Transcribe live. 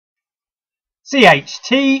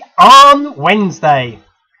CHT on Wednesday.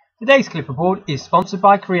 Today's clipboard is sponsored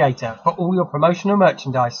by Creator for all your promotional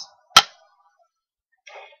merchandise.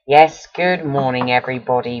 Yes, good morning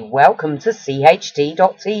everybody. Welcome to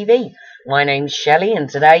CHT.tv. My name's Shelley and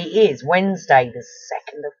today is Wednesday the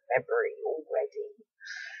 2nd of February already.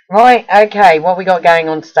 Right, okay, what we got going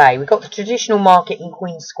on today? We've got the traditional market in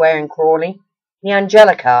Queen Square in Crawley. The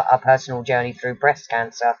Angelica, a personal journey through breast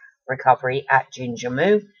cancer recovery at Ginger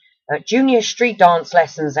Moo. Junior street dance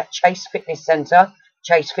lessons at Chase Fitness Centre.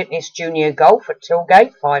 Chase Fitness Junior Golf at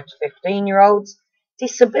Tilgate, 5 to 15-year-olds.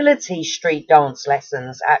 Disability street dance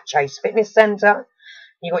lessons at Chase Fitness Centre.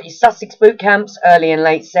 You've got your Sussex boot camps, early and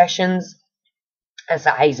late sessions. That's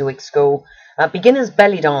at Hazelwick School. Beginners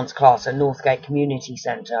belly dance class at Northgate Community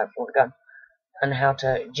Centre. If you want to go and how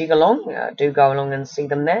to jig along, do go along and see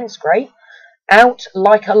them there. It's great. Out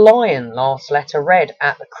Like a Lion, last letter read,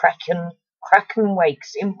 at the Kraken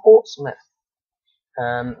Wakes in Portsmouth.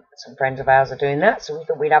 Some friends of ours are doing that, so we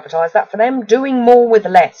thought we'd advertise that for them. Doing more with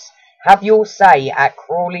less. Have your say at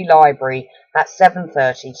Crawley Library at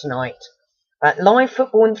 7:30 tonight. Live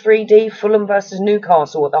football in 3D, Fulham versus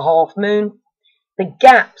Newcastle at the Half Moon. The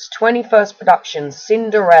Gap's 21st production,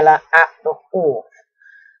 Cinderella at the Hawth.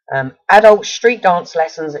 Adult street dance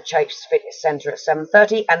lessons at Chase Fitness Centre at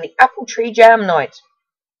 7:30, and the Apple Tree Jam Night.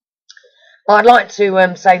 I'd like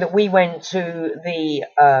to say that we went to the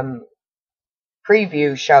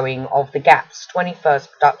preview showing of the Gap's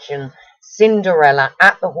 21st production, Cinderella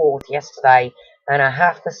at the Hawth yesterday, and I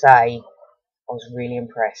have to say, I was really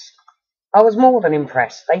impressed. I was more than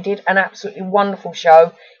impressed. They did an absolutely wonderful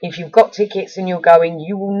show. If you've got tickets and you're going,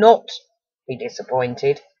 you will not be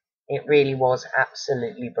disappointed. It really was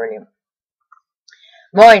absolutely brilliant.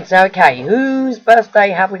 Right, okay, whose birthday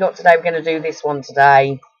have we got today? We're going to do this one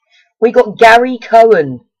today. We got Gary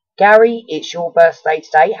Cohen. Gary, it's your birthday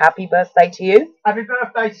today. Happy birthday to you. Happy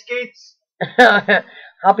birthday, Skids.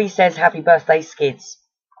 Hubby says happy birthday, Skids.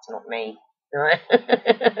 It's not me. Right?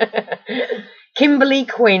 Kimberly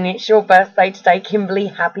Quinn, it's your birthday today. Kimberly,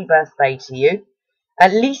 happy birthday to you.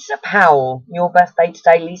 Lisa Powell, your birthday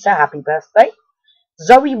today. Lisa, happy birthday.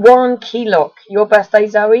 Zoe Warren Keylock, your birthday,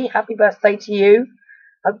 Zoe. Happy birthday to you.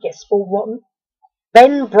 Hope you get spoiled rotten.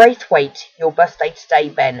 Ben Braithwaite, your birthday today,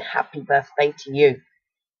 Ben. Happy birthday to you.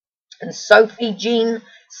 And Sophie Jean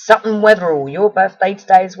Sutton Wetherall, your birthday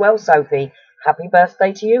today as well, Sophie. Happy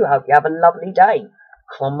birthday to you. Hope you have a lovely day.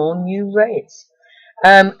 Come on, you Reds.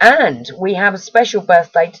 And we have a special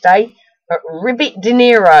birthday today for Ribbit De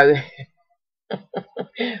Niro.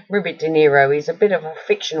 Ribbit De Niro is a bit of a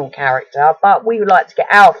fictional character, but we would like to get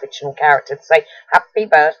our fictional character to say, happy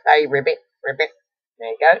birthday, Ribbit, Ribbit. There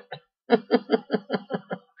you go.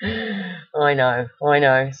 I know,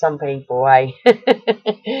 some people, eh?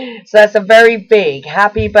 So that's a very big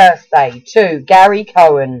happy birthday to Gary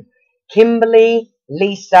Cohen, Kimberly,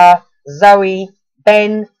 Lisa, Zoe,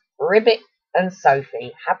 Ben, Ribbit, and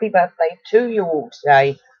Sophie. Happy birthday to you all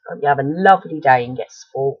today. Hope you have a lovely day and get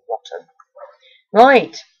spoiled rotten.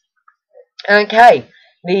 Right, okay,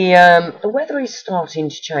 the weather is starting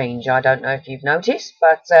to change. I don't know if you've noticed,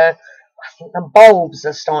 but I think the bulbs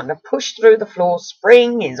are starting to push through the floor.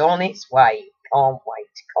 Spring is on its way. Can't wait.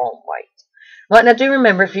 Right, now do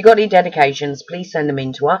remember, if you've got any dedications, please send them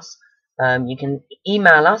in to us. You can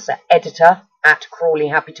email us at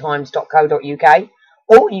editor@crawleyhappytimes.co.uk,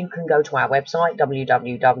 or you can go to our website,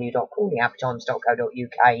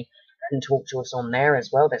 www.crawleyhappytimes.co.uk, and talk to us on there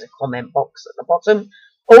as well. There's a comment box at the bottom,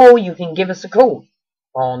 or you can give us a call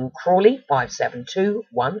on Crawley 572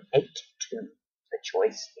 182. The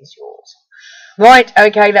choice is yours. Right,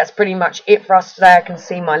 okay, that's pretty much it for us today. I can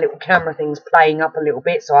see my little camera thing's playing up a little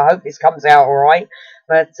bit, so I hope this comes out alright.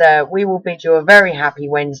 But we will bid you a very happy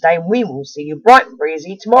Wednesday, and we will see you bright and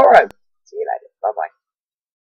breezy tomorrow. See you later. Bye-bye.